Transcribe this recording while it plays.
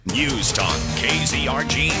News Talk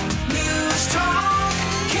KZRG. News Talk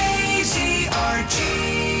KZRG.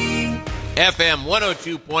 FM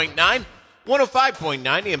 102.9, 105.9,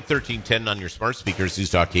 AM 1310 on your smart speakers. News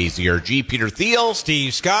Talk KZRG. Peter Thiel.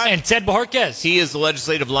 Steve Scott. And Ted Bojorquez. He is the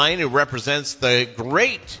legislative lion who represents the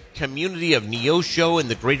great community of Neosho and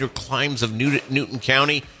the greater climes of Newton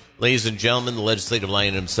County. Ladies and gentlemen, the legislative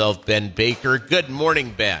lion himself, Ben Baker. Good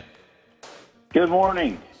morning, Ben. Good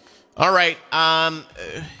morning. All right.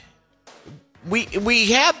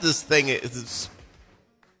 We have this thing. It's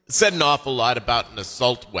said an awful lot about an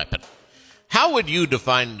assault weapon. How would you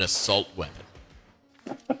define an assault weapon?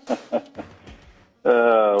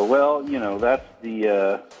 Well, you know, that's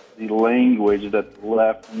the language that the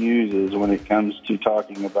left uses when it comes to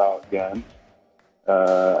talking about guns.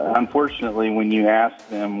 Unfortunately, when you ask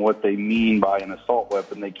them what they mean by an assault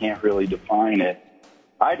weapon, they can't really define it.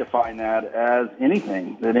 I define that as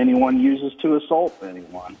anything that anyone uses to assault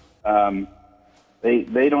anyone.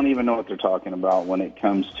 They don't even know what they're talking about when it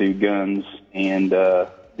comes to guns and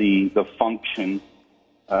the function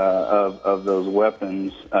of those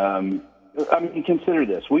weapons. I mean, consider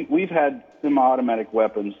this. We've had semi-automatic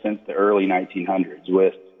weapons since the early 1900s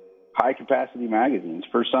with high-capacity magazines.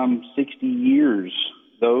 For some 60 years,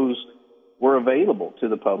 those were available to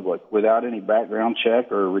the public without any background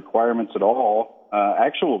check or requirements at all.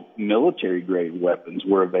 Actual military-grade weapons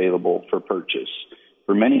were available for purchase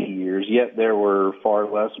for many years, yet there were far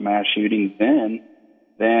less mass shootings then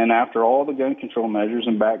than after all the gun control measures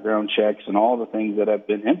and background checks and all the things that have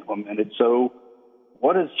been implemented. So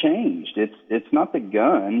what has changed? It's not the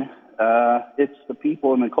gun. It's the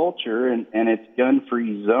people and the culture, and it's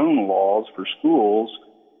gun-free zone laws for schools.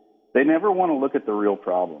 They never want to look at the real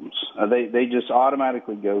problems. They just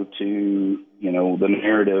automatically go to, you know, the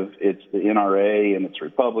narrative. It's the NRA and it's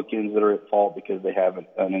Republicans that are at fault because they haven't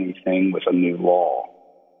done anything with a new law.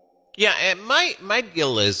 Yeah, and my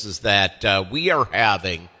deal is that we are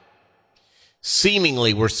having,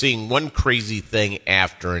 seemingly we're seeing one crazy thing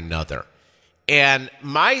after another. And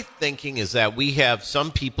my thinking is that we have some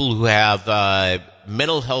people who have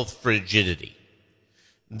mental health frigidity.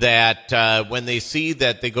 That when they see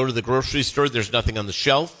that they go to the grocery store, there's nothing on the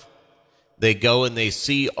shelf. They go and they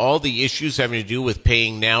see all the issues having to do with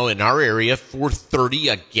paying now in our area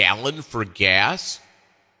 $4.30 a gallon for gas.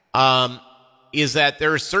 Is that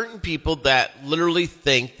there are certain people that literally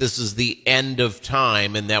think this is the end of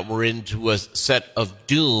time and that we're into a set of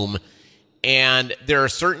doom. And there are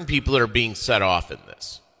certain people that are being set off in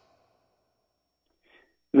this.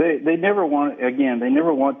 They never want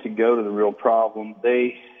to go to the real problem.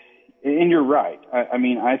 And you're right. I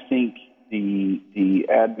mean, I think the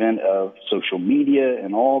advent of social media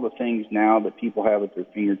and all the things now that people have at their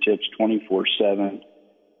fingertips 24/7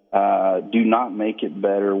 do not make it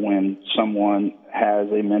better when someone has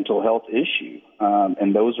a mental health issue.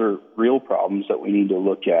 And those are real problems that we need to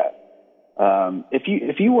look at.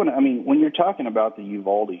 If you want to, I mean, when you're talking about the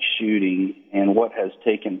Uvalde shooting and what has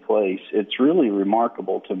taken place, it's really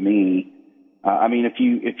remarkable to me. I mean, if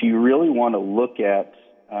you really want to look at,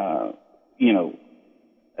 you know,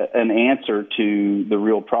 an answer to the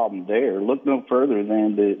real problem there, look no further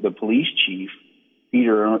than the police chief,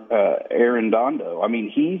 Peter Arredondo. I mean,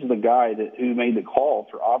 he's the guy who made the call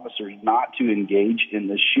for officers not to engage in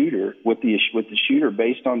the shooter with the shooter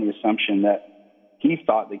based on the assumption that he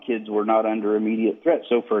thought the kids were not under immediate threat.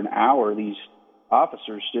 So for an hour, these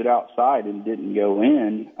officers stood outside and didn't go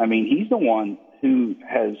in. I mean, he's the one who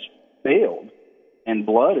has failed, and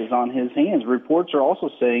blood is on his hands. Reports are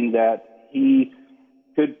also saying that he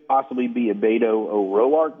could possibly be a Beto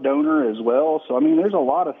O'Rourke donor as well. So, I mean, there's a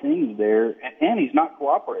lot of things there, and he's not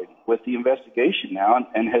cooperating with the investigation now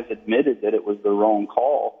and has admitted that it was the wrong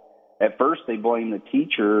call. At first, they blamed the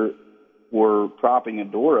teacher were propping a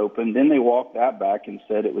door open. Then they walked that back and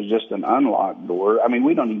said it was just an unlocked door. I mean,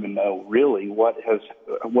 we don't even know really what has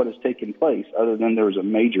taken place other than there was a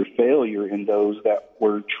major failure in those that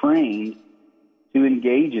were trained to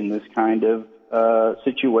engage in this kind of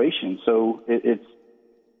situation. So it's,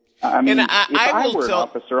 I mean, if I were an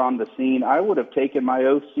officer on the scene, I would have taken my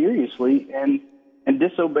oath seriously and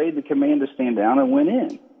disobeyed the command to stand down and went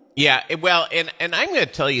in. Yeah, well, and I'm going to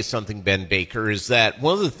tell you something, Ben Baker, is that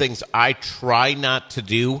one of the things I try not to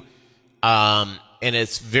do, and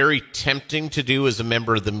it's very tempting to do as a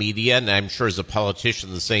member of the media, and I'm sure as a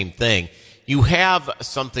politician the same thing. You have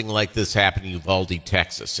something like this happen in Uvalde,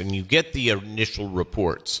 Texas, and you get the initial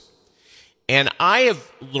reports. And I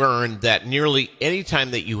have learned that nearly any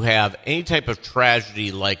time that you have any type of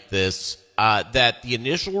tragedy like this, that the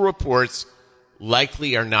initial reports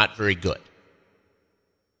likely are not very good.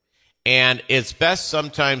 And it's best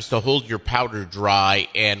sometimes to hold your powder dry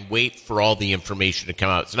and wait for all the information to come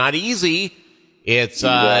out. It's not easy. It's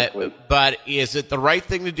Exactly. But is it the right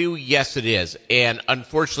thing to do? Yes, it is. And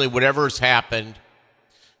unfortunately, whatever has happened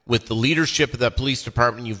with the leadership of the police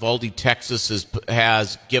department, Uvalde, Texas,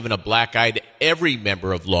 has given a black eye to every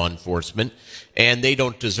member of law enforcement, and they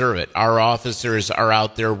don't deserve it. Our officers are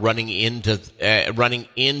out there running into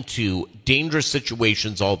dangerous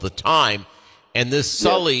situations all the time, and this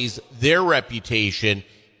sullies their reputation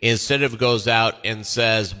instead of goes out and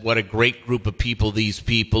says what a great group of people these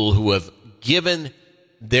people who have given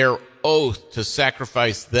their oath to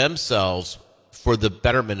sacrifice themselves for the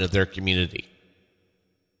betterment of their community.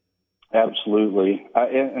 Absolutely.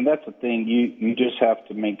 And that's the thing. You just have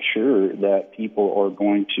to make sure that people are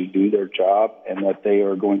going to do their job and that they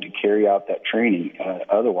are going to carry out that training.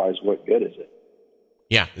 Otherwise, what good is it?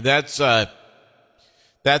 Yeah, that's a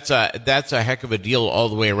heck of a deal all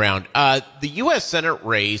the way around. The U.S. Senate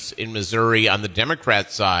race in Missouri on the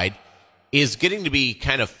Democrat side is getting to be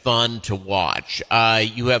kind of fun to watch.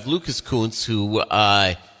 You have Lucas Kunce, who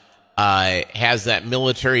has that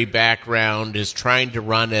military background, is trying to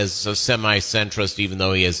run as a semi-centrist, even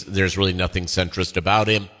though there's really nothing centrist about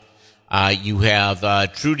him. You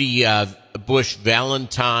have Trudy Bush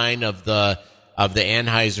Valentine of the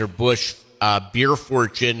Anheuser-Busch beer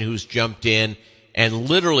fortune, who's jumped in and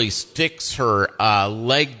literally sticks her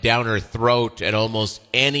leg down her throat at almost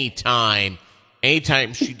any time.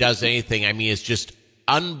 Anytime she does anything, I mean, it's just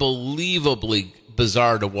unbelievably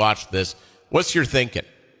bizarre to watch this. What's your thinking?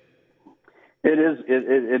 It is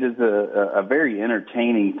a very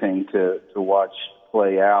entertaining thing to watch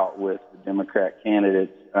play out with the Democrat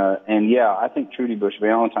candidates. And yeah, I think Trudy Bush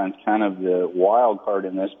Valentine's kind of the wild card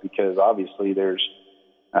in this because obviously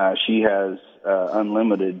she has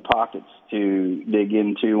unlimited pockets to dig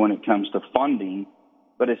into when it comes to funding,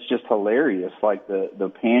 but it's just hilarious. Like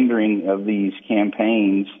the pandering of these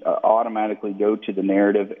campaigns automatically go to the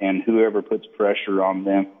narrative and whoever puts pressure on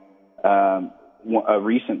them. A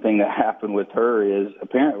recent thing that happened with her is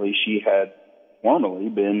apparently she had formerly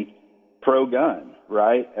been pro-gun,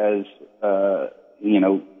 right? As, a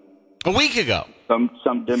week ago. A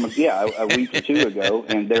week or two ago,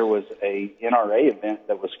 and there was a NRA event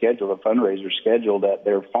that was scheduled, a fundraiser scheduled at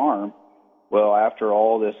their farm. Well, after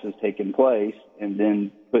all this has taken place, and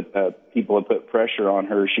then people have put pressure on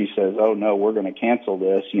her, she says, "Oh no, we're going to cancel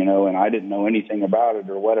this," and I didn't know anything about it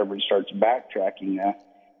or whatever. And starts backtracking that,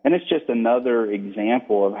 and it's just another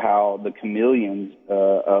example of how the chameleons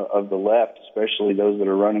of the left, especially those that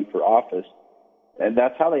are running for office, and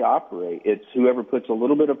that's how they operate. It's whoever puts a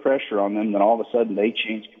little bit of pressure on them, then all of a sudden they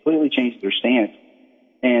completely change their stance,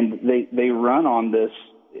 and they run on this.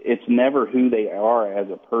 It's never who they are as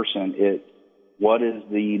a person. It's what is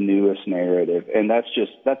the newest narrative, and that's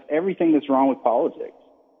everything that's wrong with politics.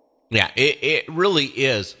 Yeah, it really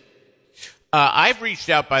is. I've reached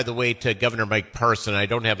out, by the way, to Governor Mike Parson. I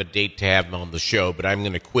don't have a date to have him on the show, but I'm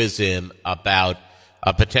going to quiz him about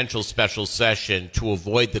a potential special session to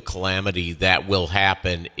avoid the calamity that will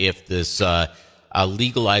happen if this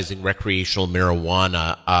legalizing recreational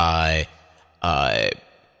marijuana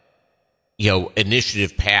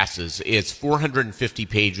initiative passes. It's 450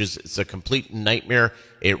 pages. It's a complete nightmare.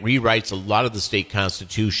 It rewrites a lot of the state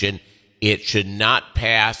constitution. It should not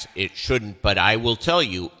pass. It shouldn't, but I will tell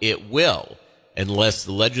you, it will, unless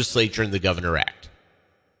the legislature and the governor act.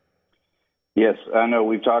 Yes, I know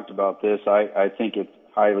we've talked about this. I think it's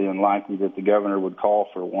highly unlikely that the governor would call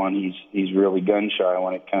for one. He's really gun shy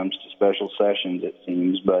when it comes to special sessions, it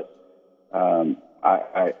seems, but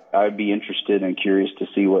I'd be interested and curious to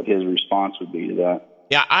see what his response would be to that.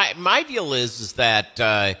 Yeah, my deal is that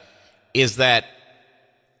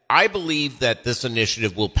I believe that this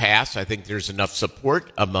initiative will pass. I think there's enough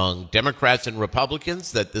support among Democrats and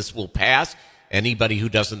Republicans that this will pass. Anybody who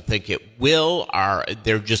doesn't think it will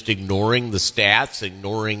they're just ignoring the stats,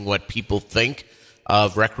 ignoring what people think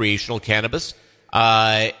of recreational cannabis.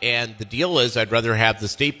 And the deal is, I'd rather have the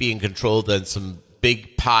state be in control than some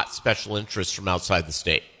big pot special interests from outside the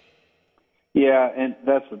state. Yeah, and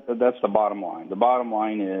that's the bottom line. The bottom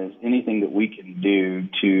line is anything that we can do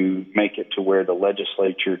to make it to where the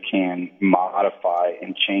legislature can modify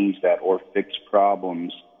and change that or fix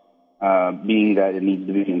problems, being that it needs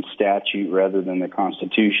to be in statute rather than the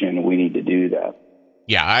Constitution, we need to do that.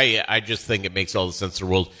 Yeah, I just think it makes all the sense in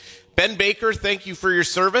the world. Ben Baker, thank you for your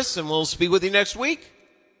service, and we'll speak with you next week.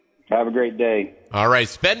 Have a great day. All right,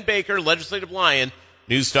 it's Ben Baker, Legislative Lion,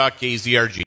 News Talk KZRG.